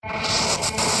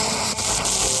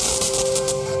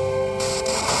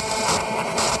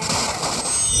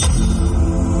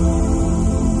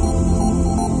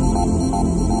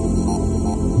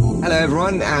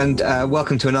everyone, and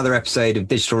welcome to another episode of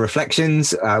Digital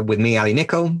Reflections with me, Ali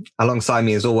Nicol. Alongside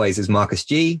me, as always, is Marcus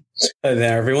G. Hello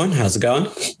there, everyone. How's it going?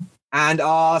 And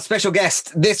our special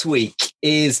guest this week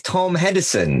is Tom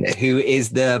Hedison, who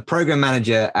is the Program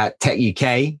Manager at Tech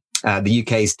UK, the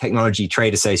UK's Technology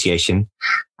Trade Association.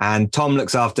 And Tom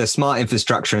looks after smart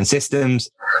infrastructure and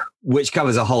systems, which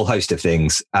covers a whole host of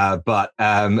things, but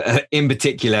in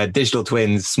particular, digital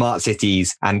twins, smart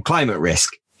cities, and climate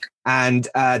risk. And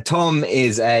Tom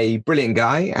is a brilliant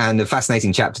guy and a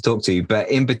fascinating chap to talk to. But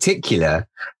in particular,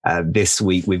 this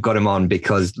week, we've got him on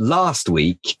because last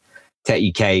week, Tech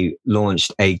UK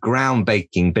launched a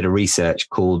groundbreaking bit of research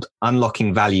called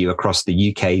Unlocking Value Across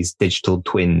the UK's Digital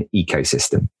Twin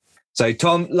Ecosystem. So,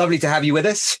 Tom, lovely to have you with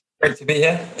us. Great to be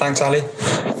here. Thanks, Ali.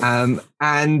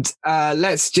 And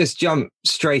let's just jump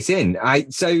straight in.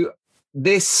 So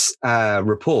this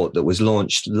report that was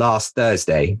launched last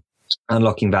Thursday,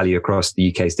 Unlocking Value Across the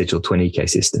UK's Digital Twin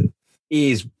Ecosystem,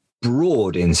 is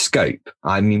broad in scope.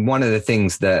 I mean, one of the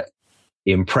things that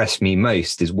impressed me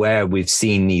most is where we've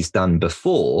seen these done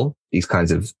before, these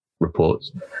kinds of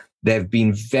reports, they've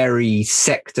been very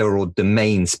sector or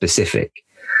domain specific.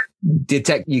 Did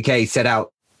Tech UK set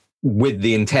out with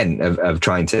the intent of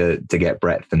trying to get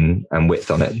breadth and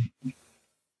width on it?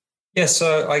 Yeah,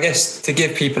 so I guess to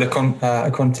give people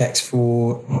a context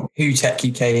for who Tech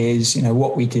UK is,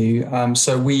 what we do.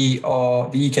 So we are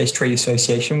the UK's Trade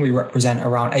Association. We represent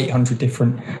around 800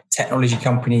 different technology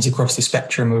companies across the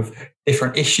spectrum of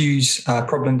different issues,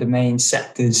 problem domains,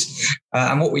 sectors.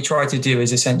 And what we try to do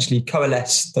is essentially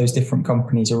coalesce those different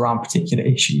companies around particular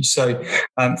issues. So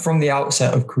from the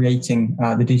outset of creating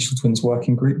the Digital Twins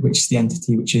Working Group, which is the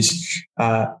entity which has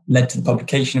led to the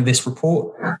publication of this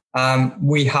report,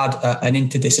 we had an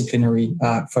interdisciplinary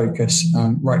focus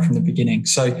right from the beginning.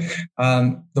 So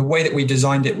the way that we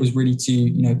designed it was really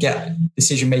to get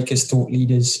decision makers, thought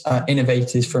leaders,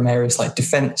 innovators from areas like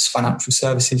defence, financial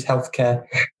services, healthcare,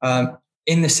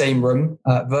 in the same room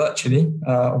virtually,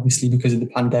 obviously because of the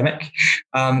pandemic,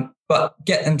 but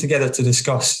get them together to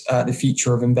discuss the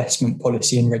future of investment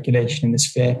policy and regulation in the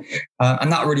sphere.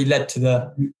 And that really led to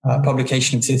the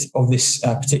publication of this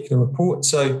particular report.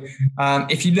 So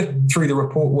if you look through the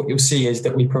report, what you'll see is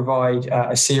that we provide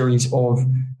a series of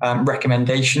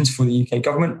recommendations for the UK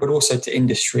government, but also to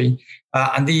industry.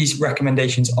 And these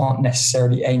recommendations aren't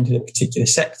necessarily aimed at a particular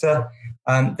sector.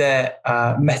 They're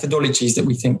methodologies that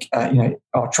we think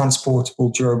are transportable,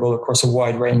 durable across a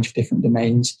wide range of different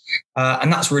domains,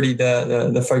 and that's really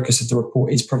the focus of the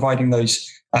report, is providing those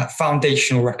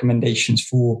foundational recommendations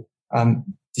for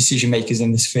decision makers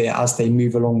in the sphere as they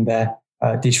move along their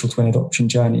digital twin adoption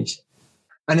journeys.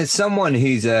 And as someone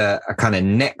who's a kind of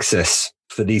nexus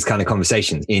for these kind of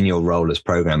conversations in your role as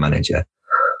program manager,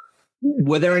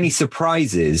 were there any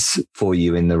surprises for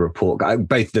you in the report,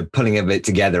 both the pulling of it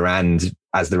together and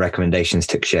as the recommendations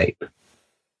took shape?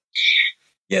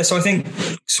 Yeah, so I think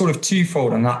sort of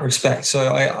twofold in that respect.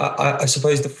 So I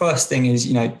suppose the first thing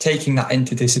is, taking that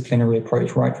interdisciplinary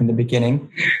approach right from the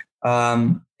beginning.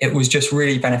 It was just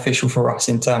really beneficial for us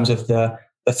in terms of the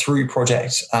through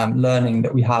project learning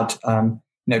that we had,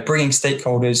 bringing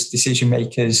stakeholders, decision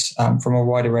makers from a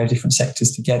wide array of different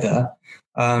sectors together.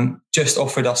 Just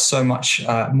offered us so much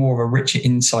more of a richer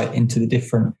insight into the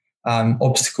different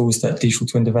obstacles that digital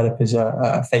twin developers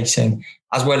are facing,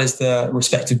 as well as the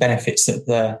respective benefits that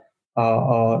they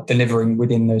are delivering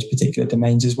within those particular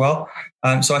domains as well.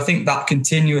 So I think that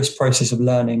continuous process of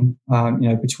learning,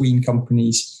 between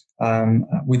companies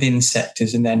within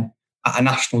sectors and then at a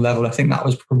national level, I think that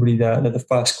was probably the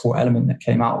first core element that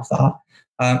came out of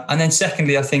that. And then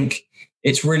secondly, I think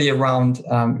it's really around,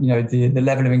 the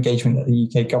level of engagement that the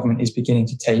UK government is beginning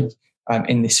to take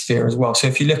in this sphere as well. So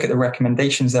if you look at the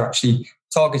recommendations, they're actually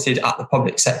targeted at the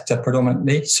public sector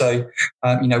predominantly. So,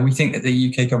 we think that the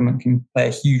UK government can play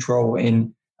a huge role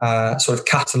in sort of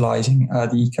catalysing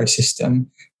the ecosystem.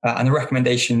 And the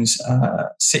recommendations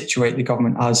situate the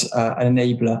government as an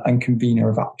enabler and convener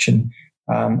of action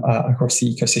across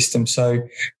the ecosystem. So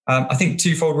I think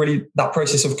twofold, really, that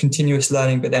process of continuous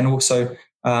learning, but then also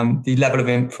the level of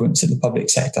influence that the public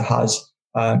sector has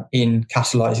in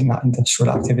catalysing that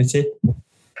industrial activity.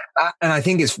 And I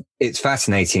think it's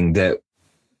fascinating that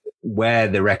where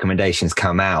the recommendations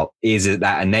come out is at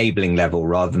that enabling level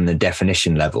rather than the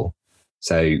definition level.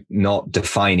 So not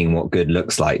defining what good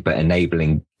looks like, but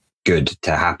enabling good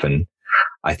to happen,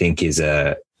 I think is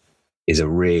a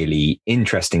really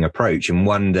interesting approach, and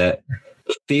one that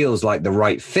feels like the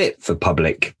right fit for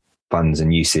public funds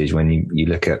and usage, when you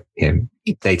look at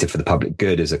data for the public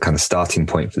good as a kind of starting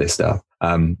point for this stuff,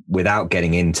 without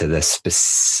getting into the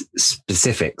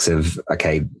specifics of,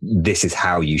 okay, this is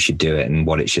how you should do it and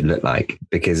what it should look like.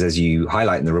 Because as you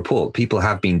highlight in the report, people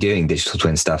have been doing digital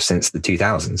twin stuff since the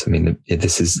 2000s. I mean,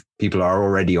 people are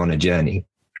already on a journey.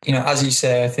 As you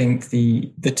say, I think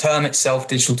the term itself,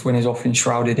 digital twin, is often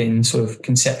shrouded in sort of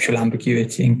conceptual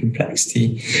ambiguity and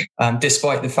complexity,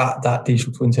 despite the fact that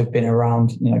digital twins have been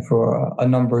around, for a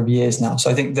number of years now. So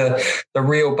I think the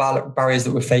real barriers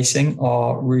that we're facing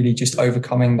are really just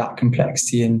overcoming that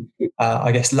complexity and,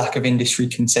 I guess, lack of industry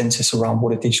consensus around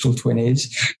what a digital twin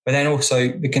is, but then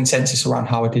also the consensus around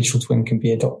how a digital twin can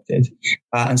be adopted.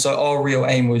 And so our real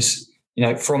aim was,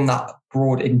 from that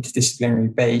broad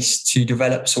interdisciplinary base to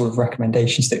develop sort of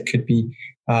recommendations that could be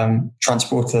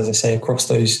transported, as I say, across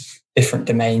those different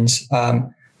domains.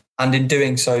 And in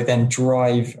doing so, then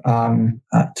drive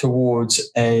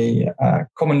towards a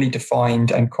commonly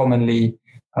defined and commonly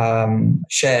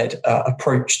shared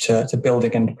approach to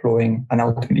building and deploying and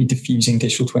ultimately diffusing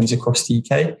digital twins across the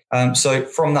UK. So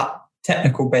from that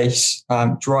technical base,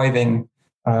 driving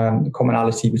the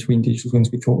commonality between digital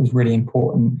twins we thought was really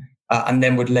important. And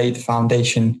then would lay the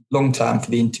foundation long term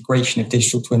for the integration of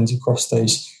digital twins across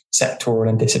those sectoral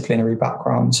and disciplinary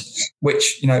backgrounds,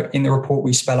 which, in the report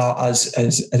we spell out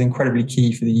as incredibly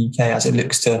key for the UK as it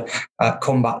looks to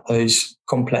combat those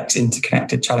complex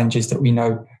interconnected challenges that we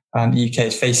know the UK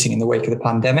is facing in the wake of the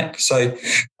pandemic. So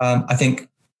I think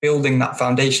building that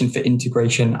foundation for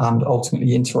integration and ultimately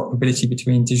interoperability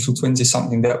between digital twins is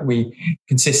something that we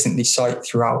consistently cite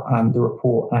throughout the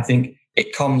report. And I think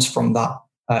it comes from that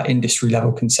industry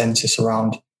level consensus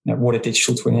around what a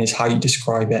digital twin is, how you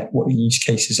describe it, what the use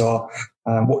cases are,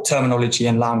 what terminology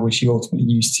and language you ultimately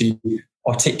use to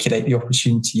articulate the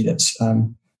opportunity that's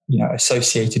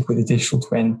associated with a digital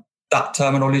twin. That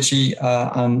terminology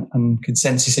and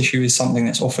consensus issue is something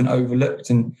that's often overlooked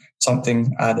and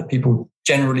something that people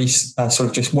generally sort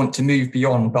of just want to move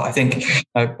beyond. But I think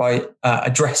by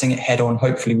addressing it head on,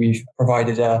 hopefully we've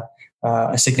provided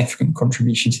a significant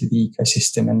contribution to the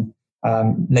ecosystem and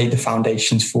laid the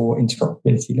foundations for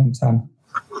interoperability long term.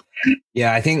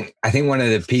 Yeah, I think one of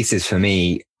the pieces for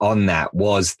me on that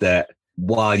was that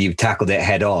while you've tackled it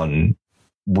head on,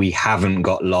 we haven't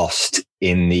got lost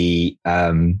in the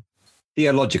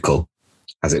theological,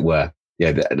 as it were.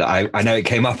 Yeah, I know it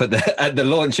came up at the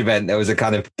launch event. There was a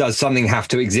kind of, does something have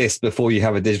to exist before you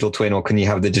have a digital twin, or can you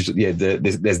have the digital? Yeah,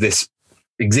 there's this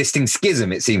existing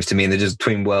schism, it seems to me, in the digital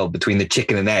twin world between the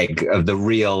chicken and egg of the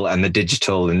real and the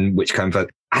digital, and which kind of.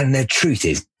 And the truth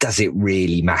is, does it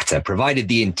really matter? Provided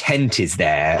the intent is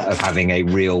there of having a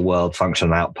real world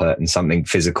functional output and something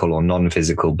physical or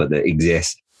non-physical, but that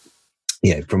exists.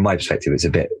 Yeah, from my perspective, it's a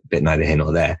bit neither here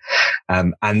nor there.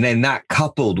 And then that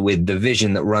coupled with the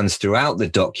vision that runs throughout the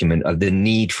document of the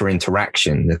need for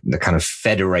interaction, the kind of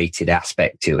federated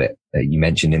aspect to it. You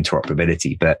mentioned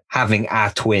interoperability, but having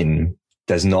our twin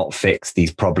does not fix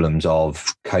these problems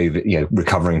of COVID,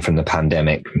 recovering from the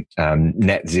pandemic,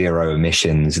 net zero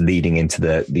emissions leading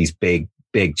into these big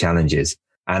challenges.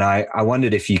 And I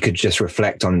wondered if you could just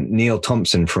reflect on Neil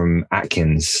Thompson from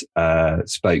Atkins,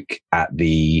 spoke at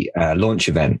the launch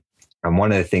event. And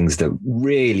one of the things that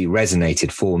really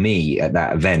resonated for me at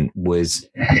that event was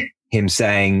him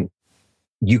saying,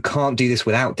 you can't do this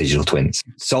without digital twins.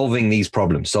 Solving these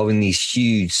problems, solving these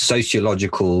huge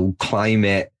sociological,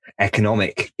 climate,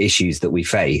 economic issues that we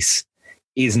face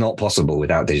is not possible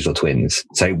without digital twins.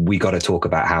 So we got to talk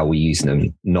about how we use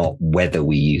them, not whether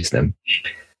we use them.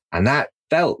 And that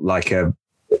felt like a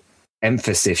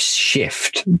emphasis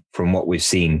shift from what we've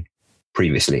seen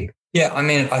previously. Yeah, I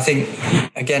mean, I think,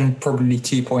 again, probably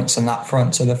 2 points on that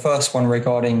front. So the first one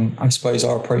regarding, I suppose,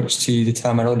 our approach to the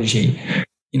terminology.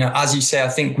 As you say, I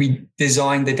think we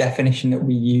designed the definition that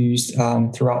we used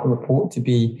throughout the report to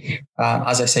be,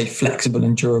 as I say, flexible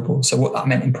and durable. So what that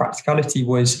meant in practicality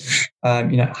was,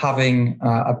 having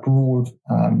a broad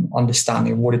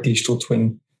understanding of what a digital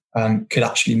twin could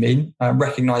actually mean,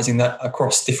 recognizing that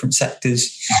across different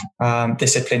sectors,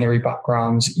 disciplinary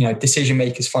backgrounds, decision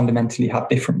makers fundamentally have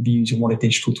different views on what a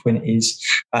digital twin is.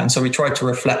 And so we tried to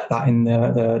reflect that in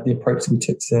the approach that we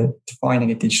took to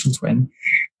defining a digital twin.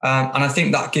 And I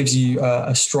think that gives you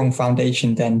a strong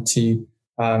foundation then to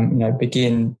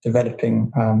begin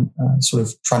developing sort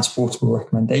of transportable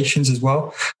recommendations as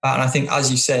well. And I think, as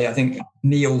you say, I think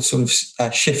Neil sort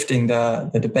of shifting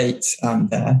the debate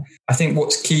there. I think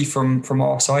what's key from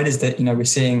our side is that, we're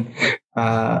seeing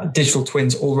digital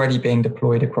twins already being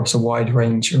deployed across a wide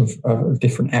range of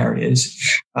different areas.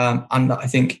 And I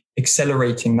think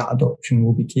accelerating that adoption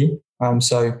will be key.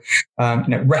 So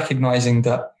recognizing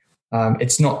that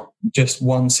it's not just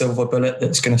one silver bullet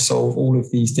that's going to solve all of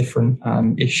these different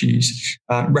issues,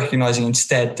 recognizing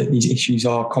instead that these issues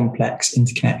are complex,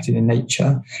 interconnected in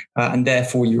nature, and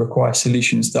therefore you require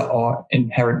solutions that are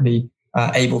inherently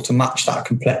able to match that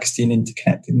complexity and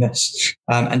interconnectedness.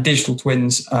 And digital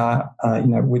twins,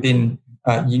 within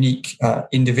unique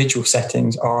individual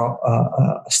settings are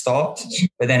a start,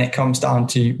 but then it comes down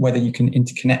to whether you can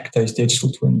interconnect those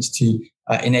digital twins to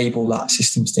enable that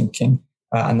systems thinking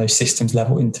and those systems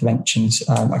level interventions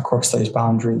across those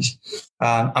boundaries.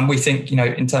 And we think,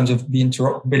 in terms of the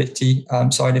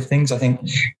interoperability side of things, I think,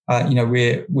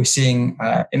 we're seeing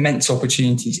immense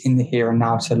opportunities in the here and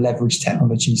now to leverage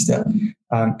technologies that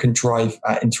can drive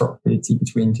interoperability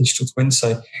between digital twins.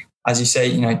 So, as you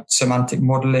say, semantic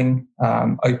modeling,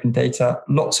 open data,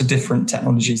 lots of different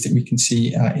technologies that we can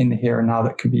see in the here and now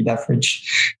that can be leveraged.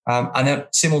 And then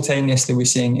simultaneously, we're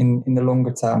seeing in the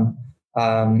longer term,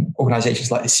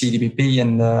 organizations like the CDBB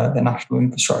and the National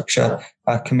Infrastructure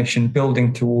Commission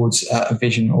building towards a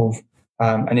vision of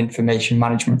an information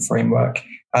management framework.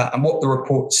 And what the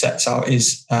report sets out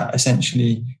is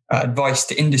essentially advice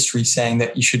to industry saying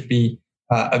that you should be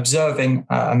observing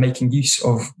and making use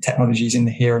of technologies in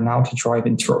the here and now to drive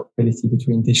interoperability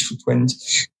between digital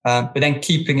twins, but then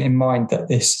keeping in mind that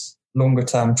this longer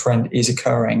term trend is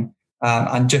occurring,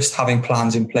 and just having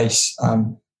plans in place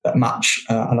that match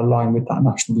and align with that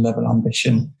national level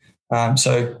ambition.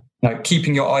 So,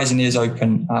 keeping your eyes and ears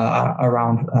open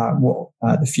around what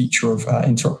the future of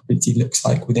interoperability looks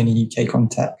like within a UK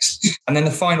context. And then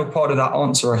the final part of that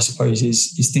answer, I suppose,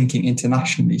 is thinking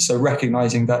internationally. So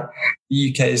recognizing that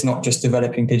the UK is not just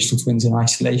developing digital twins in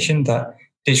isolation, that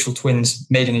digital twins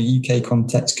made in a UK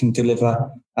context can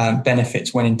deliver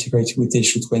benefits when integrated with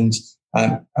digital twins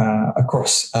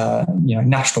across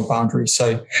national boundaries.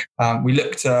 So we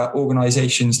looked at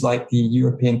organizations like the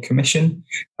European Commission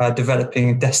developing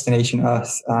a Destination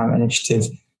Earth initiative,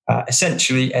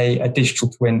 essentially a digital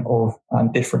twin of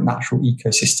different natural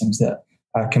ecosystems that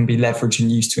can be leveraged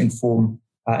and used to inform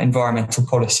environmental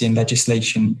policy and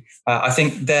legislation. I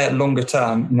think there longer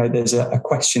term, there's a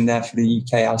question there for the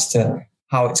UK as to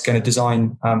how it's going to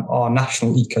design our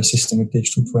national ecosystem of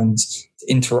digital twins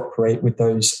to interoperate with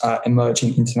those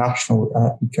emerging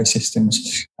international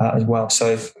ecosystems as well.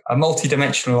 So a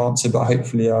multi-dimensional answer, but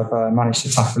hopefully I've managed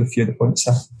to tackle a few of the points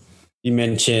there. You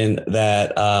mentioned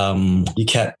that you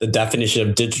kept the definition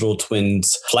of digital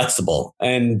twins flexible.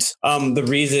 And the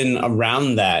reason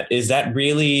around that, is that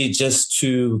really just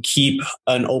to keep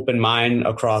an open mind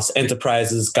across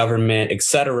enterprises, government, et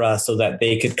cetera, so that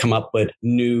they could come up with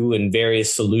new and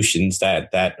various solutions that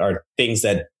are things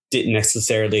that didn't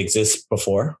necessarily exist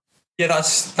before? Yeah,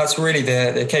 that's really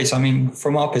the case. I mean,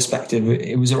 from our perspective,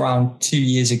 it was around 2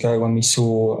 years ago when we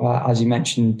saw, as you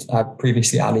mentioned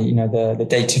previously, Ali, the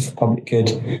Data for Public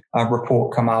Good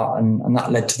report come out, and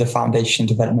that led to the foundation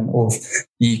development of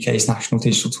the UK's National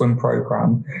Digital Twin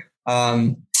Programme.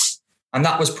 And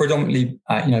that was predominantly,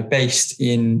 based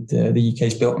in the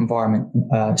UK's built environment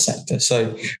sector.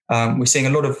 So we're seeing a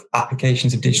lot of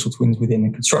applications of digital twins within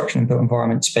the construction and built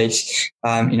environment space.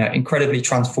 Incredibly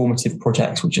transformative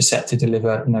projects which are set to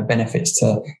deliver, benefits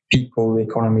to people, the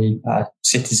economy,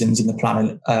 citizens, and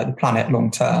the planet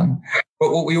long term.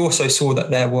 But what we also saw that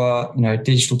there were,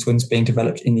 digital twins being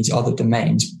developed in these other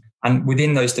domains, and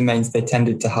within those domains they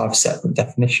tended to have separate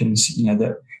definitions,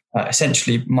 that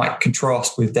essentially might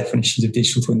contrast with definitions of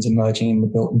digital twins emerging in the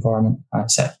built environment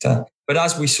sector. But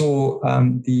as we saw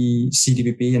the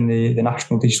CDBB and the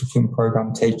National Digital Twin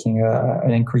Programme taking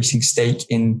an increasing stake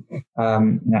in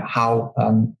how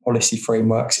policy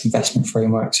frameworks, investment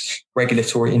frameworks,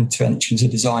 regulatory interventions are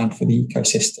designed for the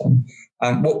ecosystem,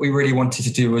 what we really wanted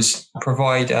to do was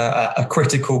provide a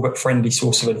critical but friendly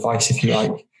source of advice, if you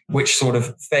like, which sort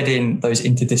of fed in those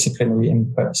interdisciplinary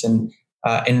inputs and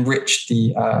enrich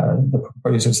the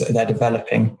proposals that they're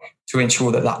developing to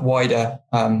ensure that wider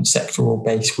sectoral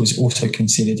base was also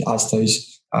considered as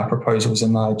those proposals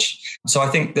emerge. So I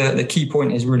think the key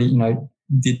point is really,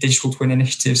 the digital twin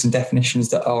initiatives and definitions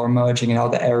that are emerging in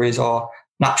other areas are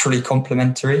naturally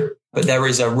complementary, but there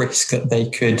is a risk that they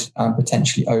could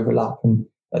potentially overlap, and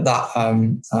that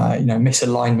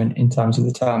misalignment in terms of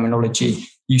the terminology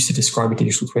used to describe a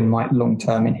digital twin might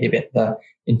long-term inhibit the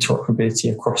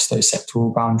interoperability across those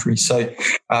sectoral boundaries. So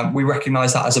we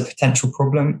recognise that as a potential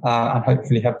problem, and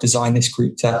hopefully have designed this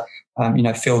group to,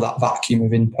 fill that vacuum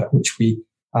of input which we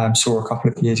saw a couple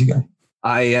of years ago.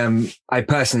 I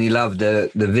personally love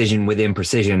the vision within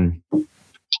precision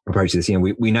approach to this.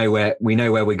 We know where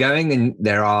we're going, and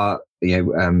there are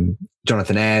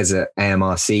Jonathan Ayres at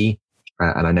AMRC,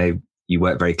 and I know you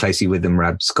work very closely with them,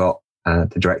 Rab Scott,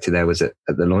 the director there was at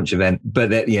the launch event. But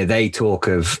that, they talk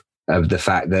of the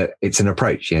fact that it's an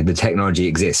approach. The technology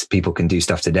exists, people can do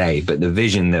stuff today, but the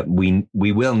vision that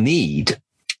we will need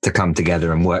to come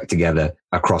together and work together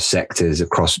across sectors,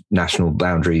 across national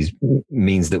boundaries,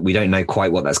 means that we don't know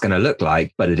quite what that's going to look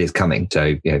like, but it is coming.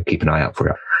 So keep an eye out for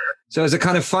it. So as a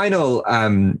kind of final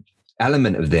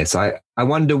element of this, I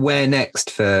wonder where next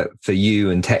for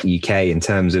you and Tech UK in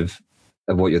terms of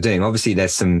what you're doing. Obviously,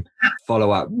 there's some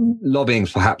follow-up.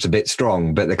 Lobbying's perhaps a bit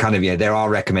strong, but the kind of, there are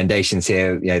recommendations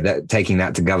here, that taking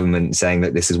that to government, saying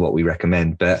that this is what we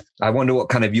recommend. But I wonder what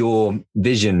kind of your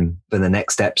vision for the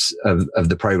next steps of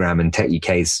the program and Tech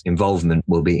UK's involvement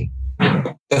will be.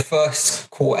 The first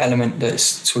core element that's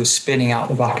sort of spinning out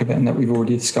the back of it, and that we've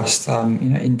already discussed,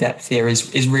 in depth here,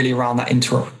 is really around that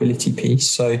interoperability piece.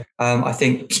 So I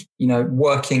think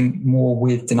working more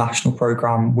with the national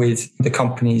program, with the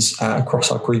companies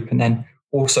across our group, and then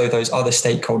also those other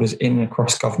stakeholders in and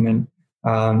across government,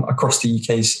 across the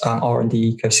UK's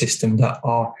R&D ecosystem that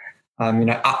are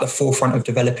at the forefront of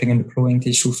developing and deploying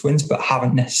digital twins, but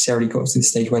haven't necessarily got to the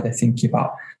stage where they're thinking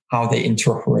about how they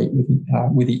interoperate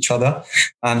with each other.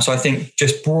 So I think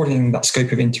just broadening that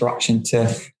scope of interaction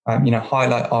to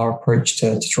highlight our approach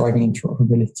to driving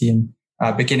interoperability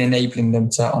and begin enabling them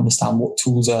to understand what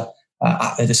tools are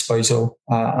at their disposal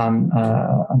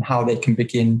and how they can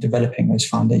begin developing those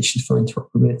foundations for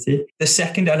interoperability. The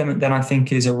second element then I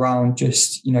think is around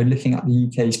just looking at the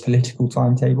UK's political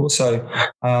timetable. So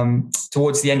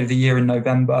towards the end of the year in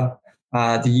November,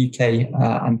 the UK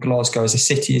and Glasgow as a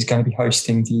city is going to be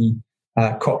hosting the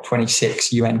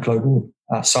COP26 UN Global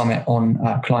Summit on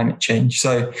climate change.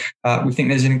 So we think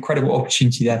there's an incredible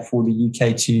opportunity there for the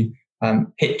UK to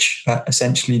pitch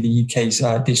essentially the UK's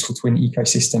digital twin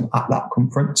ecosystem at that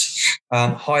conference,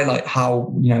 highlight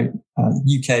how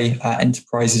UK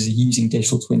enterprises are using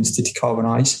digital twins to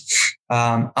decarbonise,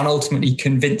 and ultimately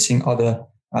convincing other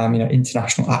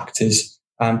international actors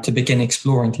to begin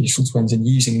exploring digital twins and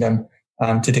using them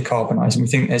to decarbonise. And we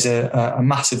think there's a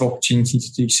massive opportunity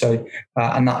to do so,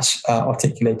 and that's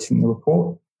articulated in the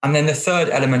report. And then the third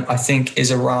element, I think,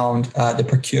 is around the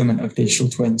procurement of digital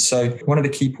twins. So one of the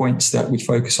key points that we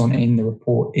focus on in the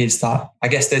report is that I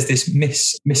guess there's this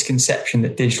misconception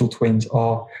that digital twins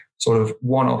are sort of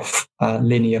one-off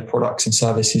linear products and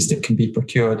services that can be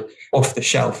procured off the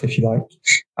shelf, if you like.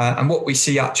 And what we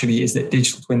see actually is that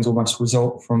digital twins almost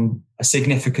result from a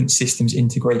significant systems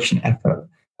integration effort.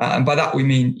 And by that we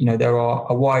mean, there are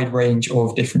a wide range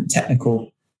of different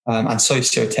technical and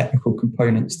socio-technical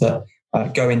components that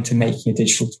go into making a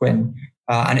digital twin.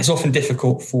 And it's often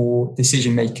difficult for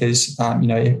decision makers, and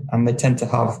they tend to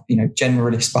have,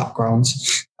 generalist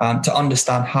backgrounds, to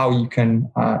understand how you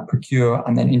can procure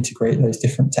and then integrate those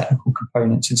different technical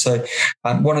components. And so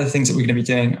one of the things that we're going to be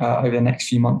doing over the next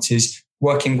few months is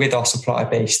working with our supplier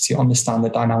base to understand the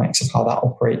dynamics of how that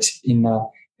operates in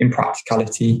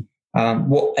practicality,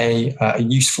 what a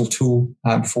useful tool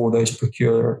for those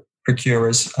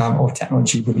procurers of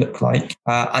technology would look like,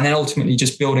 and then ultimately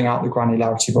just building out the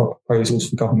granularity of our proposals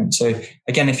for government. So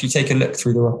again, if you take a look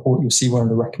through the report, you'll see one of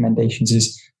the recommendations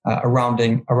is around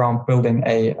building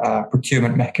a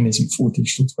procurement mechanism for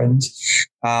digital twins.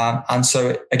 And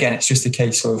so again, it's just a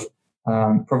case of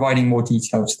providing more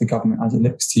detail to the government as it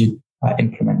looks to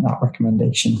implement that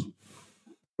recommendation.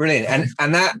 Brilliant.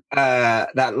 And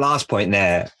that last point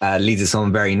there leads us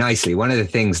on very nicely. One of the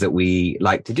things that we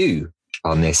like to do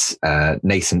on this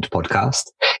nascent podcast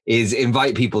is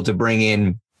invite people to bring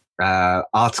in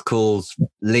articles,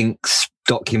 links,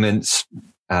 documents,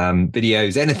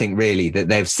 videos, anything really that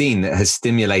they've seen that has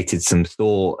stimulated some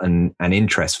thought and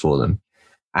interest for them.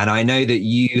 And I know that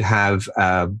you have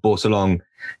brought along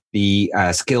the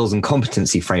skills and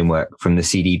competency framework from the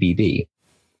CDBB.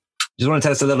 Just want to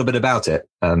tell us a little bit about it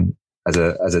as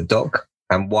a doc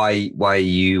and why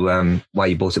you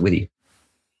brought it with you.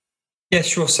 Yeah,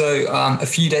 sure. So a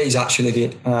few days actually.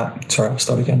 Sorry, I'll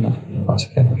start again now. That's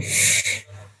okay.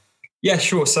 Yeah,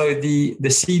 sure. So the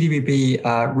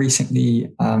CDBB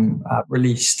recently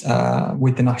released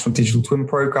with the National Digital Twin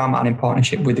Programme and in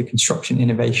partnership with the Construction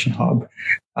Innovation Hub,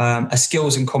 a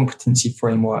skills and competency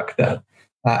framework that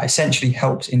essentially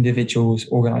helps individuals,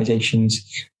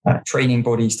 organisations, training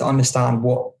bodies to understand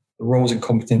what the roles and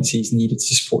competencies needed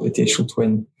to support the digital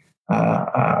twin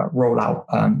rollout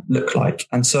look like.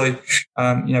 And so,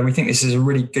 we think this is a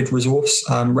really good resource,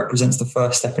 represents the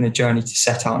first step in a journey to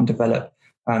set out and develop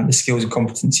the skills and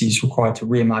competencies required to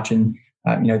reimagine,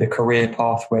 the career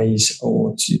pathways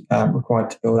or to required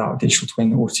to build out a digital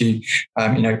twin or to,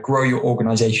 grow your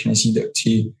organization as you look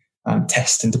to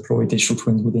test and deploy digital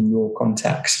twins within your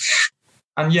context.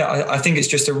 And yeah, I think it's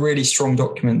just a really strong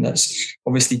document that's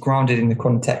obviously grounded in the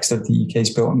context of the UK's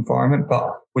built environment,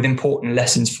 but with important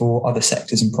lessons for other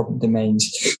sectors and problem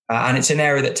domains. And it's an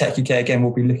area that Tech UK, again,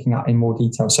 will be looking at in more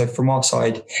detail. So from our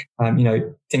side,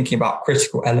 thinking about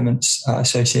critical elements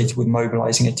associated with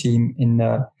mobilizing a team in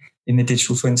the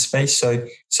digital twin space. So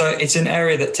it's an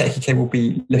area that Tech UK will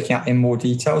be looking at in more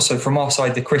detail. So from our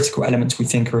side, the critical elements we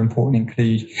think are important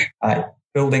include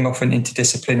building off an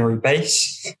interdisciplinary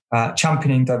base,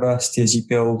 championing diversity as you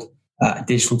build a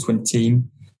digital twin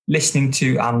team, listening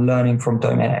to and learning from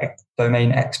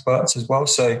domain experts as well.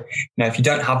 So, if you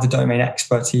don't have the domain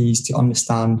expertise to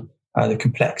understand the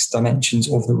complex dimensions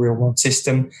of the real world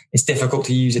system, it's difficult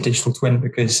to use a digital twin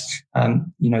because,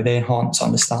 they enhance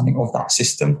understanding of that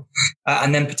system.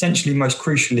 And then potentially most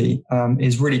crucially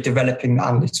is really developing the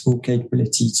analytical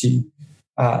capability to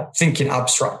think in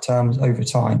abstract terms over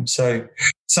time. So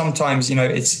sometimes,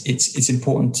 it's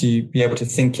important to be able to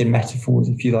think in metaphors,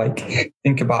 if you like,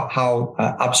 think about how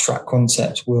abstract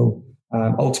concepts will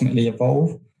ultimately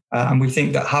evolve. And we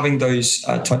think that having those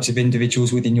types of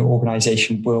individuals within your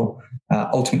organization will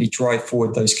ultimately drive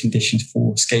forward those conditions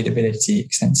for scalability,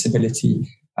 extensibility,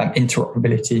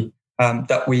 interoperability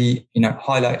that we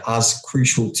highlight as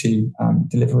crucial to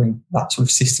delivering that sort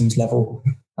of systems level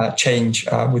change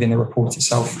within the report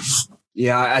itself.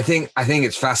 Yeah, I think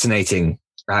it's fascinating.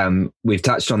 We've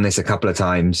touched on this a couple of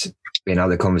times in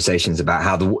other conversations about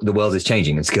how the world is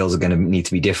changing and skills are going to need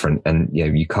to be different. And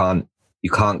you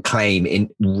can't claim in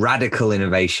radical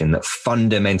innovation that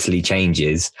fundamentally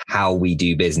changes how we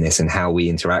do business and how we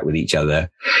interact with each other.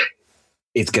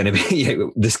 It's going to be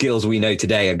the skills we know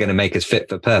today are going to make us fit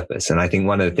for purpose. And I think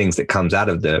one of the things that comes out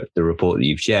of the report that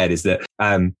you've shared is that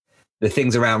the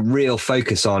things around real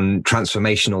focus on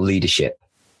transformational leadership,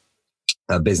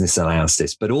 business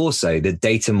analysis, but also the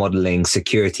data modeling,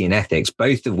 security and ethics,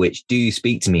 both of which do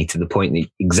speak to me to the point that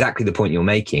exactly the point you're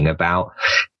making about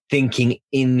thinking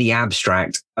in the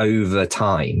abstract over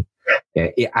time.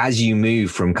 As you move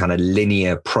from kind of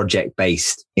linear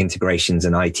project-based integrations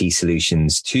and IT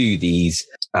solutions to these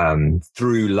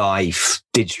through life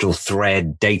digital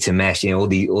thread data mesh, all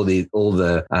the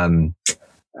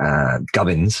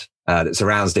gubbins that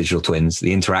surrounds digital twins,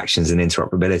 the interactions and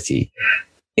interoperability,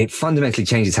 it fundamentally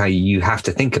changes how you have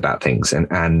to think about things, and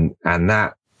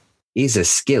that is a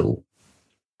skill.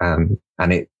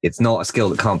 And it's not a skill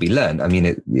that can't be learned. I mean,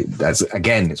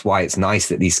 it's why it's nice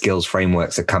that these skills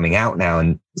frameworks are coming out now,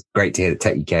 and it's great to hear that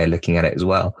Tech UK are looking at it as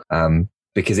well.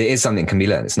 Because it is something that can be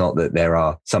learned. It's not that there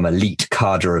are some elite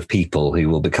cadre of people who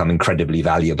will become incredibly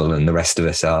valuable and the rest of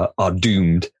us are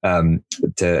doomed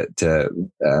to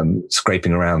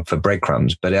scraping around for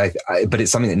breadcrumbs. But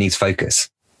it's something that needs focus.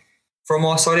 From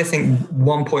our side, I think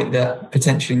one point that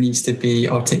potentially needs to be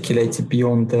articulated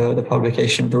beyond the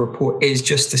publication of the report is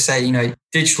just to say,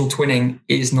 digital twinning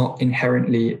is not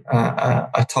inherently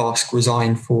a task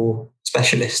resigned for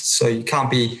specialists. So you can't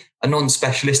be a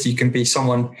non-specialist. You can be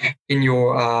someone in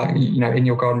your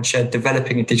garden shed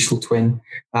developing a digital twin.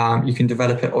 You can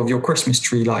develop it of your Christmas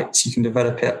tree lights. You can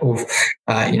develop it of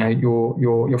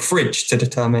your fridge to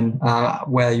determine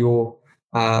where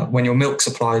when your milk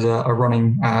supplies are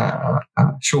running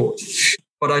short.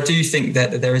 But I do think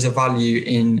that there is a value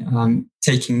in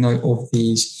taking note of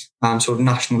these sort of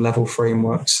national level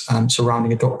frameworks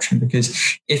surrounding adoption,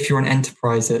 because if you're an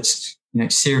enterprise that's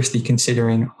seriously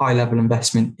considering high level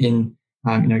investment in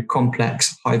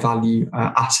complex high value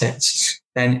assets,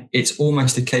 then it's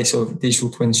almost a case of digital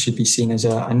twins should be seen as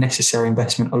a necessary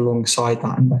investment alongside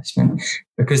that investment,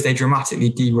 because they dramatically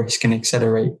de-risk and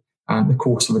accelerate the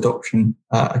course of adoption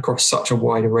across such a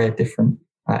wide array of different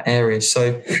areas.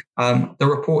 So the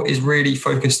report is really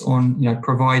focused on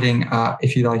providing,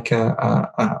 if you like,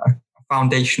 a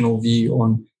foundational view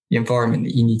on the environment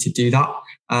that you need to do that.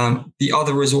 The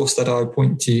other resource that I would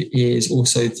point to is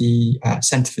also the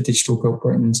Centre for Digital Built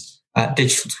Britain's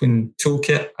Digital Twin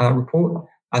Toolkit report.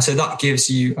 So that gives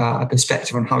you a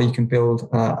perspective on how you can build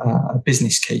a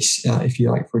business case, if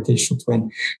you like, for a digital twin.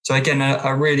 So again,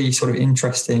 a really sort of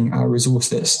interesting resource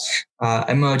that's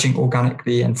emerging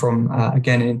organically and from,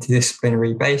 again, an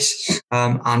interdisciplinary base,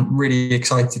 and really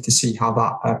excited to see how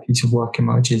that piece of work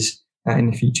emerges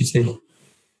in the future too.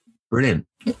 Brilliant.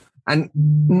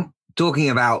 And talking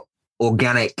about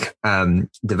organic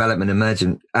development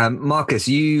emergent, Marcus,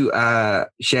 you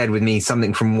shared with me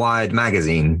something from Wired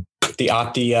magazine. The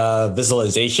Opti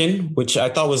visualization, which I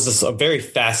thought was just a very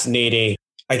fascinating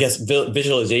I guess,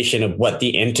 visualization of what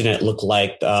the internet looked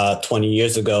like 20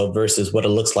 years ago versus what it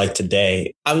looks like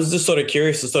today. I was just sort of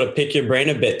curious to sort of pick your brain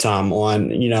a bit, Tom,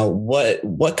 on,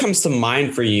 what comes to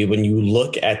mind for you when you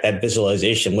look at that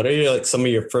visualization? What are some of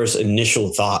your first initial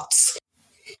thoughts?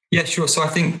 Yeah, sure. So I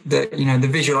think that, the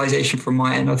visualization from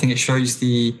my end, I think it shows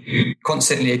the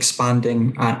constantly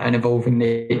expanding and evolving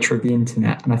nature of the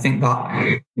internet. And I think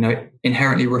that,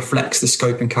 inherently reflects the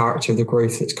scope and character of the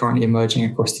growth that's currently emerging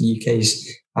across the UK's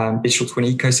digital twin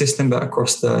ecosystem, but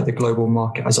across the global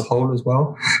market as a whole as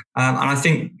well. And I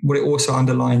think what it also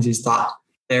underlines is that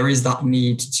there is that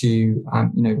need to,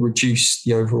 reduce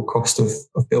the overall cost of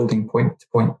building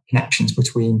point-to-point connections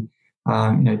between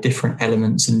different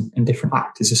elements and different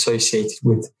actors associated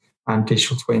with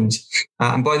digital twins.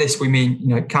 And by this, we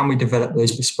mean, can we develop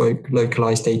those bespoke,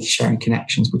 localized data sharing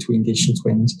connections between digital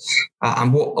twins?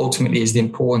 And what ultimately is the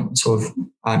importance of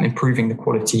improving the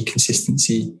quality,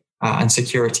 consistency, and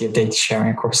security of data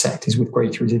sharing across sectors with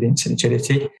greater resilience and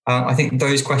agility. I think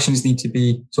those questions need to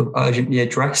be sort of urgently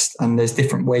addressed, and there's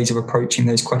different ways of approaching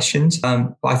those questions.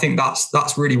 But I think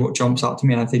that's really what jumps out to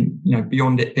me. And I think,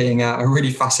 beyond it being a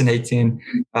really fascinating,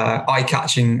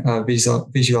 eye-catching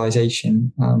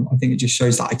visualization, I think it just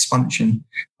shows that expansion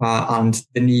and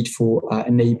the need for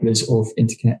enablers of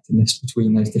interconnectedness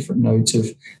between those different nodes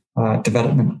of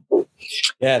development.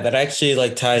 Yeah, that actually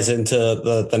ties into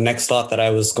the next thought that I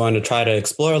was going to try to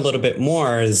explore a little bit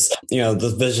more is,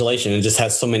 the visualization. It just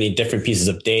has so many different pieces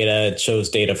of data. It shows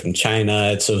data from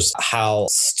China. It shows how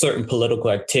certain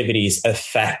political activities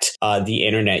affect the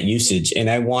internet usage. And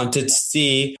I wanted to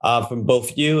see from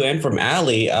both you and from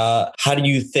Ali, how do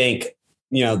you think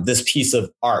this piece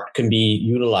of art can be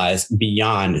utilized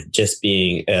beyond just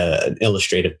being an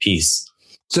illustrative piece?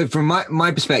 So from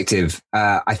my perspective,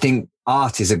 I think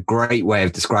art is a great way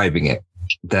of describing it.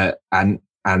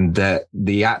 And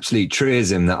the absolute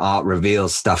truism that art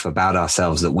reveals stuff about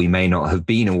ourselves that we may not have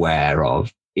been aware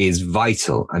of is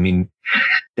vital. I mean,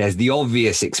 there's the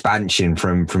obvious expansion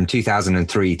from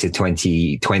 2003 to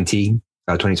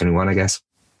 2021, I guess.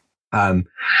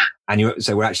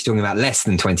 So we're actually talking about less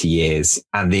than 20 years,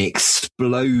 and the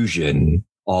explosion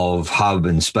of hub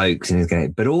and spokes.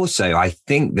 But also, I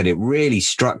think that it really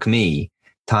struck me,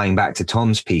 tying back to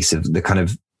Tom's piece, of the kind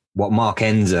of what Mark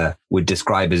Enzer would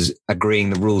describe as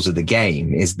agreeing the rules of the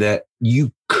game, is that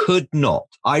you could not,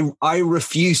 I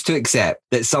refuse to accept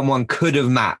that someone could have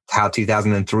mapped how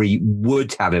 2003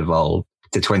 would have evolved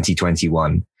to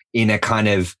 2021 in a kind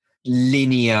of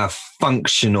linear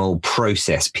functional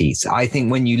process piece. I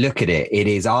think when you look at it, it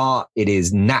is art, it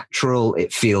is natural,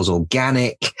 it feels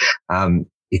organic.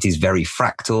 It is very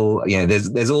fractal.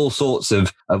 There's all sorts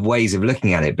of ways of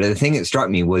looking at it. But the thing that struck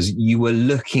me was you were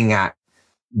looking at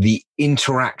the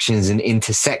interactions and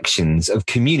intersections of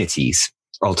communities,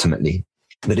 ultimately.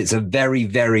 That it's a very,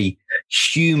 very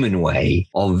human way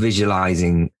of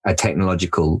visualizing a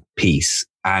technological piece.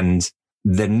 And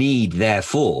the need,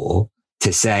 therefore,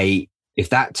 to say, if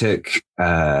that took,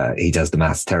 he does the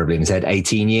maths terribly in his head,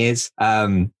 18 years,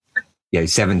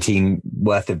 17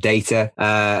 worth of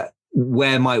data,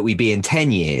 where might we be in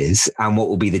 10 years, and what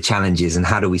will be the challenges, and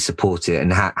how do we support it,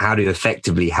 and how do you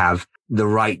effectively have the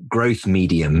right growth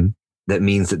medium that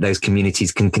means that those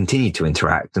communities can continue to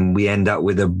interact, and we end up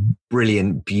with a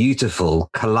brilliant, beautiful,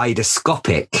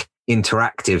 kaleidoscopic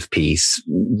interactive piece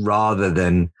rather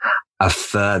than a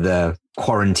further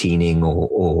quarantining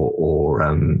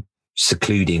or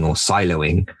secluding or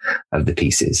siloing of the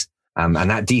pieces. And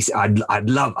that I'd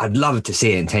love to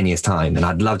see it in 10 years' time, and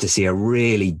I'd love to see a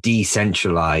really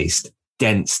decentralized,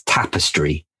 dense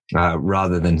tapestry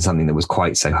rather than something that was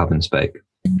quite so hub and spoke.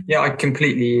 Yeah, I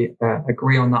completely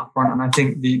agree on that front. And I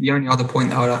think the only other point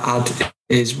that I would add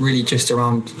is really just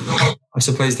around, I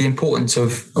suppose, the importance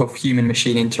of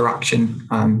human-machine interaction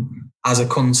as a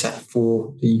concept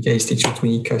for the UK's digital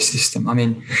twin ecosystem. I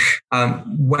mean,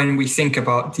 when we think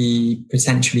about the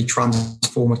potentially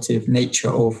transformative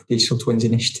nature of digital twins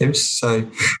initiatives, so,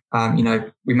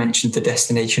 we mentioned the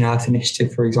Destination Earth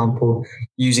initiative, for example,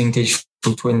 using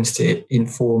digital twins to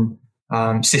inform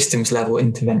systems level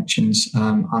interventions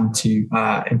and to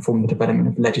inform the development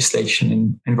of legislation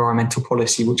and environmental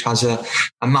policy, which has a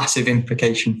massive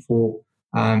implication for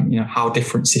how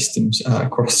different systems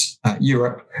across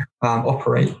Europe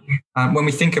operate. When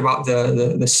we think about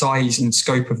the size and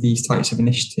scope of these types of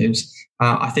initiatives,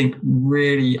 I think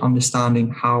really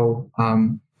understanding how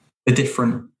the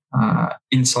different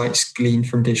insights gleaned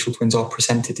from digital twins are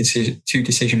presented to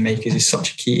decision makers is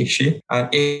such a key issue.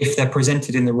 If they're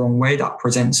presented in the wrong way, that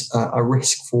presents a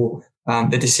risk for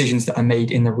the decisions that are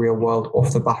made in the real world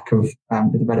off the back of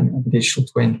the development of the digital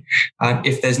twin.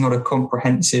 If there's not a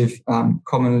comprehensive,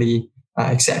 commonly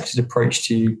accepted approach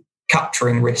to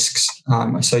capturing risks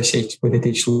associated with a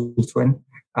digital twin,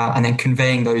 and then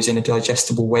conveying those in a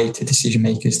digestible way to decision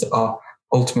makers that are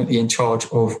ultimately in charge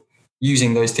of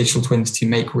using those digital twins to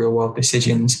make real world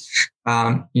decisions,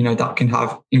 that can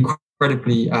have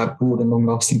incredibly broad and long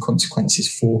lasting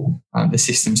consequences for the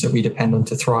systems that we depend on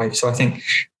to thrive. So I think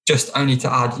just only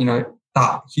to add,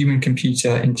 that human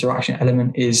computer interaction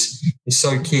element is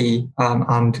so key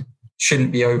and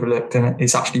shouldn't be overlooked. And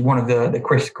it's actually one of the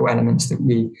critical elements that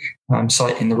we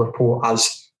cite in the report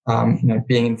as,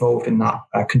 being involved in that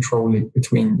control loop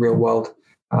between real world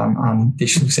and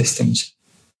digital systems.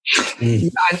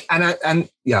 And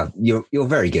you're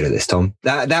very good at this, Tom.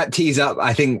 That tees up,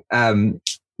 I think,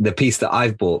 the piece that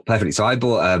I've bought perfectly. So I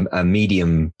bought a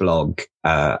Medium blog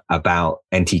about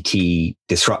NTT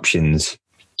disruptions,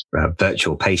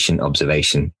 virtual patient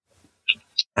observation.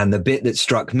 And the bit that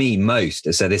struck me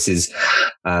most, so this is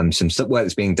some work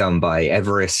that's being done by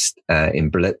Everest in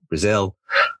Brazil,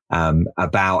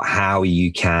 about how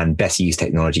you can best use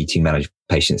technology to manage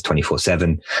patients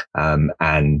 24/7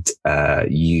 and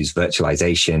use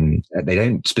virtualization. They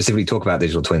don't specifically talk about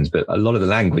digital twins, but a lot of the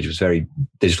language was very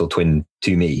digital twin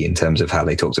to me in terms of how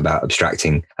they talked about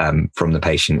abstracting from the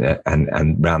patient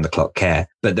and round the clock care.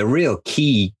 But the real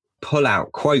key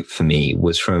pull-out quote for me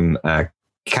was from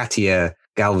Katia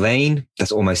Galvane.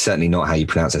 That's almost certainly not how you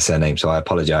pronounce her surname, so I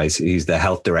apologize. Who's the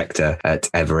health director at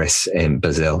Everest in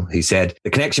Brazil, who said, "The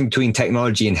connection between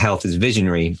technology and health is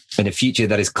visionary in a future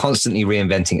that is constantly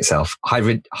reinventing itself.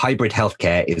 Hybrid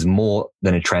healthcare is more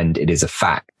than a trend. It is a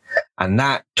fact." And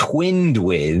that twinned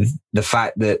with the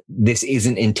fact that this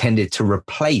isn't intended to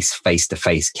replace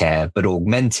face-to-face care, but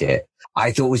augment it,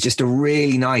 I thought was just a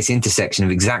really nice intersection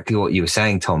of exactly what you were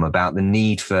saying, Tom, about the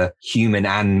need for human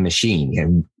and machine.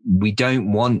 And we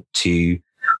don't want to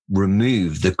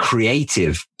remove the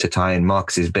creative, to tie in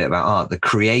Marcus's bit about art, the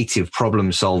creative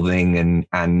problem solving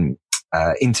and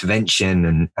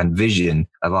intervention and vision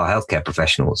of our healthcare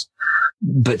professionals.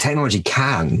 But technology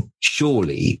can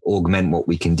surely augment what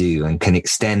we can do and can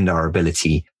extend our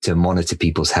ability to monitor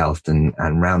people's health and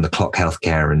round the clock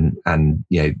healthcare and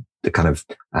the kind of,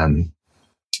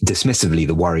 dismissively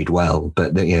the worried well,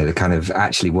 but the kind of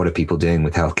actually what are people doing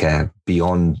with healthcare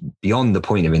beyond the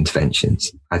point of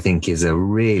interventions, I think is a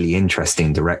really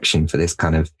interesting direction for this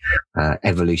kind of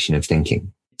evolution of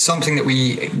thinking. Something that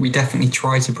we definitely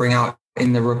try to bring out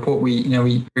in the report.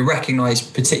 We recognize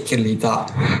particularly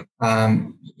that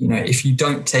if you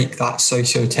don't take that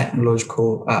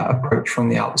socio-technological approach from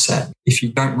the outset, if you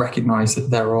don't recognize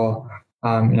that there are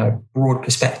broad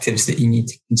perspectives that you need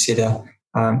to consider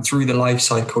through the life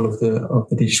cycle of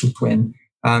the digital twin,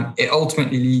 it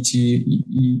ultimately leaves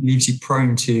you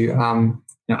prone to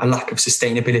a lack of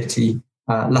sustainability,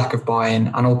 lack of buy-in,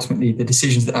 and ultimately the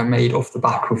decisions that are made off the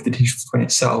back of the digital twin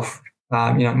itself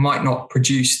might not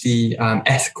produce the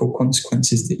ethical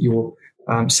consequences that you're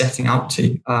setting out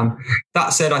to. That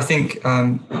said, I think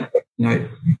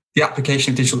the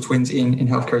application of digital twins in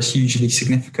healthcare is hugely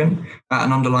significant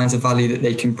and underlines the value that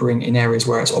they can bring in areas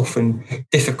where it's often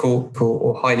difficult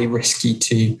or highly risky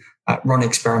to run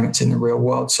experiments in the real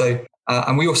world. So,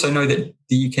 and we also know that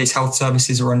the UK's health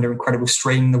services are under incredible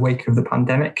strain in the wake of the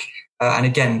pandemic. And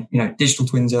again, digital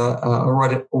twins are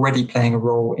already playing a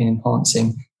role in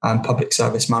enhancing public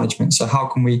service management. So how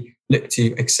can we look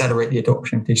to accelerate the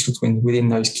adoption of digital twins within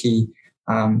those key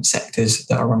sectors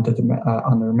that are under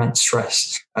immense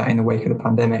stress in the wake of the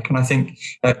pandemic? And I think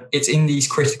it's in these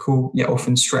critical yet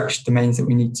often stretched domains that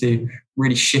we need to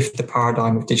really shift the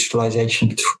paradigm of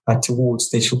digitalization towards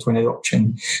digital twin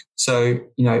adoption. So,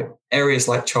 areas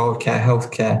like childcare,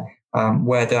 healthcare,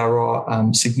 where there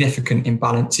are significant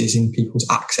imbalances in people's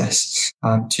access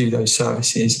to those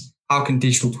services, how can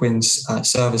digital twins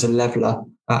serve as a leveler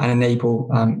and enable,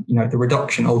 the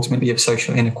reduction ultimately of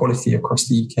social inequality across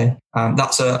the UK?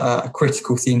 That's a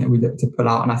critical theme that we look to pull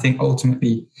out. And I think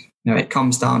ultimately, it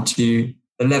comes down to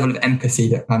the level of empathy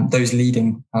that those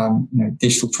leading,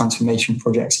 digital transformation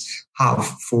projects have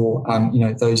for,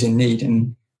 those in need,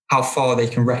 and how far they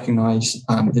can recognise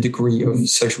the degree of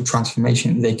social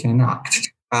transformation that they can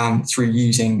enact through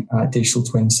using digital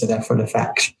twins to their full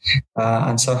effect.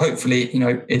 And so hopefully,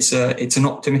 it's an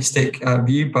optimistic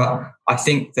view, but I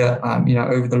think that,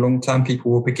 over the long term,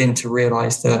 people will begin to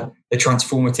realise the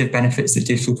transformative benefits that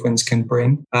digital twins can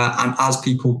bring. And as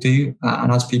people do,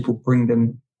 and as people bring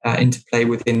them into play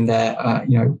within their,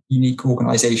 unique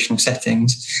organisational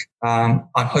settings, I'm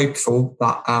hopeful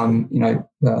that,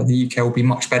 the UK will be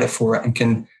much better for it and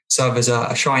can serve as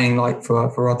a shining light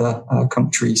for other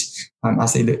countries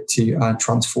as they look to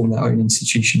transform their own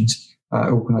institutions,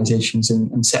 organizations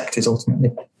and sectors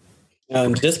ultimately.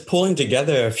 Just pulling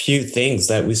together a few things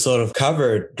that we sort of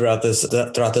covered throughout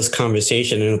this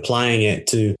conversation and applying it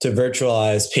to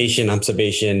virtualized patient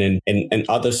observation and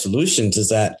other solutions is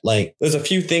that, like, there's a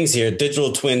few things here.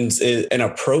 Digital twins is an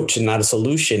approach and not a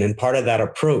solution. And part of that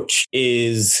approach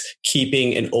is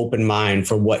keeping an open mind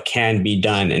for what can be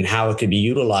done and how it could be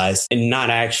utilized, and not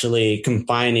actually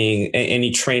confining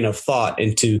any train of thought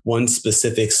into one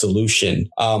specific solution.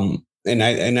 And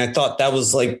I thought that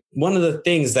was like one of the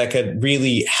things that could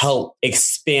really help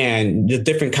expand the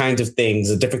different kinds of things,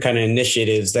 the different kind of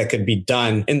initiatives that could be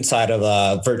done inside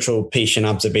of virtual patient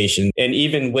observation. And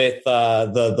even with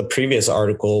the previous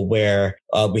article where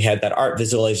we had that art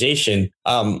visualization,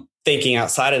 thinking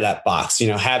outside of that box,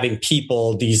 having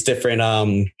people, these different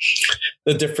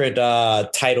the different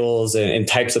titles and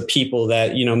types of people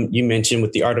that, you mentioned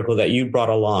with the article that you brought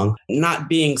along, not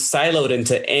being siloed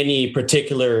into any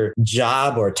particular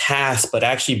job or task, but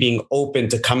actually being open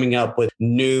to coming up with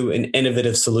new and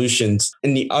innovative solutions.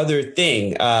 And the other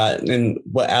thing, and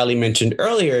what Ali mentioned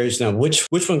earlier is, which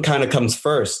one kind of comes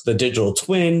first, the digital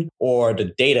twin or the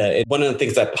data? One of the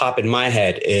things that pop in my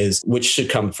head is which should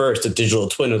come first, the digital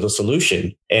twin or the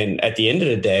solution? And at the end of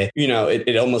the day,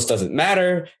 it almost doesn't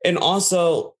matter. And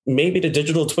also, maybe the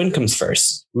digital twin comes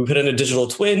first. We put in a digital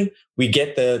twin, we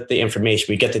get the information,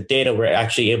 we get the data, we're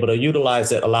actually able to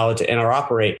utilize it, allow it to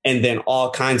interoperate, and then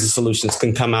all kinds of solutions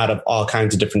can come out of all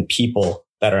kinds of different people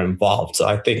that are involved. So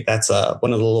I think that's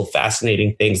one of the little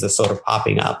fascinating things that's sort of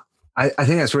popping up. I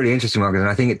think that's really interesting, Marcus, and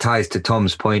I think it ties to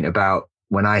Tom's point about,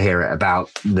 when I hear it,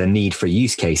 about the need for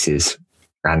use cases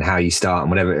and how you start and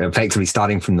whatever, effectively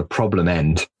starting from the problem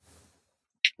end.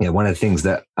 One of the things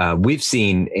that we've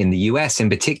seen in the US, in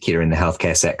particular in the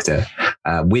healthcare sector,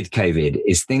 with COVID,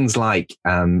 is things like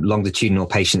longitudinal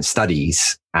patient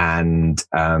studies and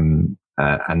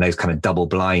those kind of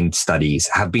double-blind studies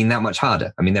have been that much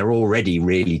harder. I mean, they're already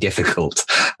really difficult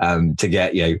to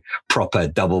get proper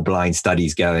double-blind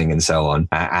studies going and so on,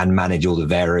 and manage all the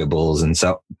variables and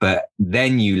so. But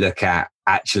then you look at,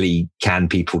 actually, can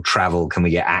people travel? Can we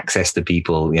get access to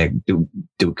people?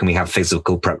 Can we have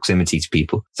physical proximity to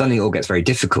people? Suddenly it all gets very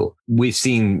difficult. We've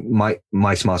seen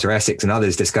My Smarter Essex and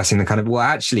others discussing the kind of, well,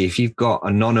 actually, if you've got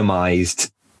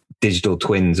anonymized digital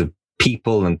twins of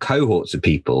people and cohorts of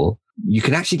people, you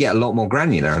can actually get a lot more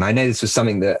granular. And I know this was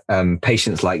something that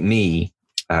patients like me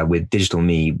with Digital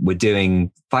Me were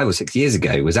doing 5 or 6 years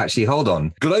ago, was actually, hold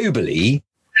on, globally,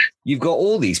 you've got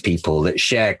all these people that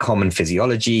share common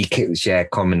physiology, share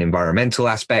common environmental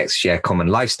aspects, share common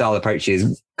lifestyle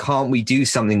approaches. Can't we do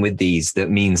something with these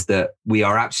that means that we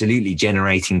are absolutely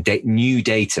generating new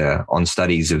data on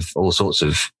studies of all sorts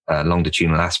of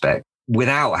longitudinal aspects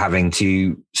without having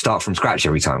to start from scratch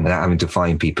every time, without having to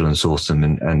find people and source them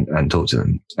and talk to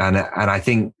them? And I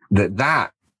think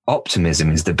that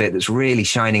optimism is the bit that's really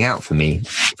shining out for me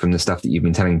from the stuff that you've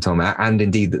been telling, Tom, and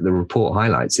indeed that the report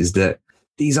highlights, is that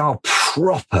these are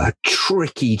proper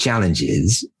tricky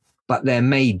challenges, but there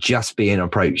may just be an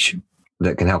approach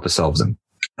that can help us solve them.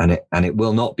 And it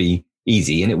will not be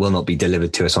easy, and it will not be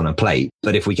delivered to us on a plate.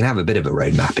 But if we can have a bit of a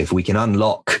roadmap, if we can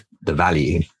unlock the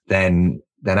value, then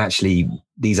actually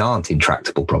these aren't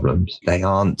intractable problems. They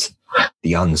aren't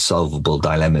the unsolvable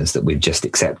dilemmas that we've just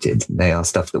accepted. They are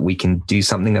stuff that we can do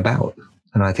something about.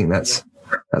 And I think that's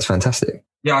fantastic.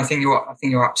 Yeah, I think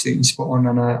you're absolutely spot on.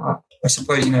 And I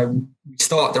suppose, we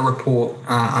start the report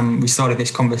and we started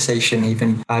this conversation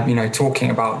even, talking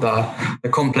about the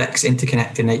complex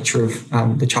interconnected nature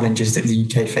of the challenges that the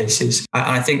UK faces. And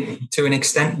I think to an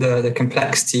extent, the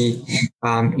complexity,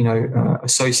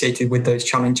 associated with those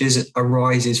challenges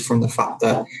arises from the fact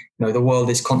that, the world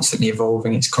is constantly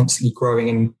evolving. It's constantly growing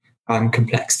in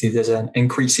complexity. There's an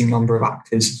increasing number of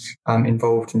actors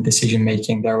involved in decision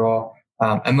making. There are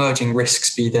emerging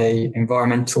risks, be they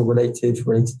environmental related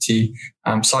to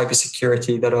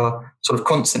cybersecurity, that are sort of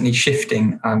constantly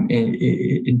shifting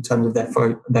in terms of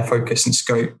their focus and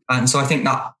scope. And so I think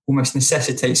that almost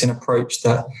necessitates an approach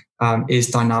that is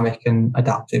dynamic and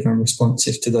adaptive and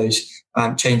responsive to those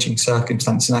changing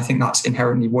circumstances. And I think that's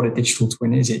inherently what a digital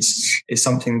twin is. It's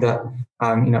something that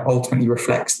ultimately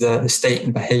reflects the state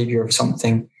and behavior of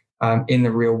something in the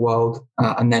real world,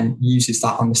 and then uses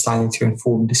that understanding to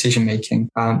inform decision making.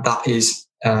 That is,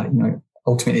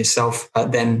 ultimately itself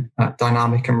then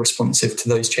dynamic and responsive to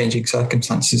those changing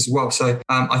circumstances as well. So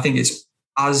I think it's,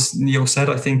 as Neil said,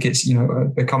 I think it's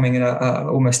becoming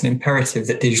almost an imperative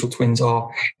that digital twins are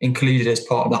included as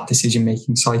part of that decision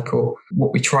making cycle.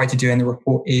 What we try to do in the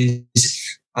report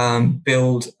is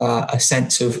build a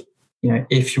sense of,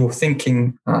 if you're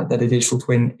thinking that a digital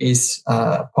twin is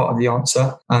part of the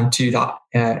answer to that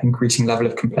increasing level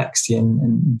of complexity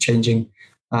and changing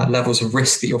levels of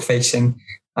risk that you're facing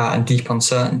and deep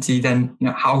uncertainty, then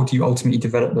how do you ultimately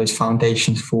develop those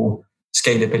foundations for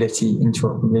scalability,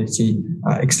 interoperability,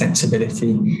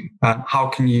 extensibility? How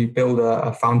can you build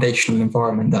a foundational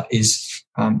environment that is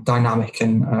dynamic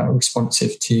and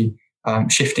responsive to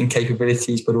shifting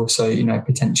capabilities, but also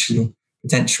potentially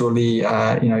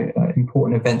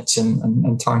important events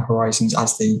and time horizons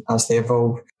as they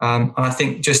evolve. And I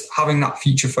think just having that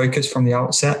future focus from the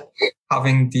outset,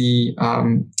 having the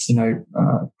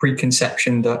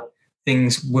preconception that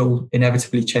things will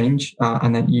inevitably change,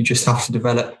 and that you just have to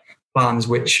develop plans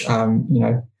which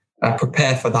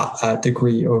prepare for that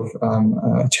degree of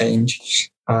change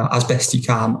as best you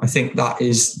can. I think that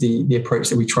is the approach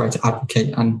that we try to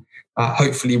advocate, and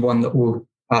hopefully one that will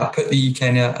put the UK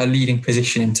in a leading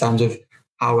position in terms of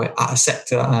how it, at a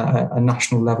sector, a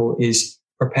national level, is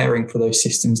preparing for those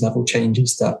systems level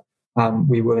changes that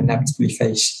we will inevitably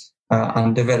face,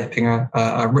 and developing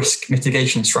a risk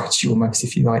mitigation strategy, almost,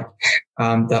 if you like,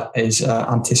 that is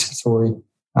anticipatory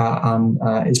and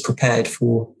is prepared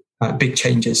for big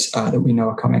changes that we know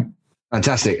are coming.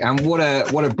 Fantastic. And what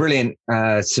a brilliant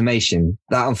summation.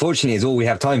 That unfortunately is all we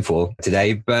have time for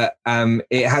today, but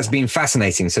it has been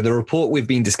fascinating. So the report we've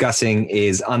been discussing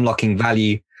is Unlocking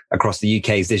Value Across the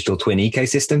UK's Digital Twin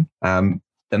Ecosystem.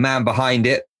 The man behind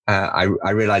it,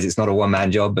 I realize it's not a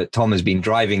one-man job, but Tom has been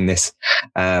driving this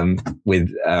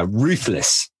with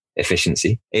ruthless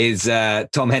efficiency, is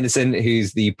Tom Henderson,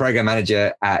 who's the program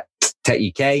manager at Tech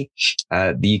UK,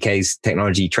 the UK's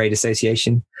Technology Trade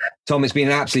Association. Tom, it's been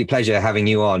an absolute pleasure having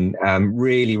you on.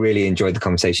 Really, really enjoyed the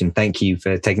conversation. Thank you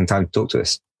for taking time to talk to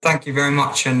us. Thank you very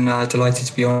much, and delighted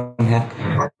to be on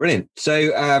here. Brilliant.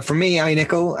 So from me, Ali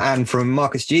Nicol, and from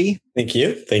Marcus G. Thank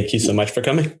you. Thank you so much for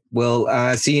coming.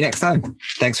 We'll see you next time.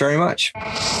 Thanks very much.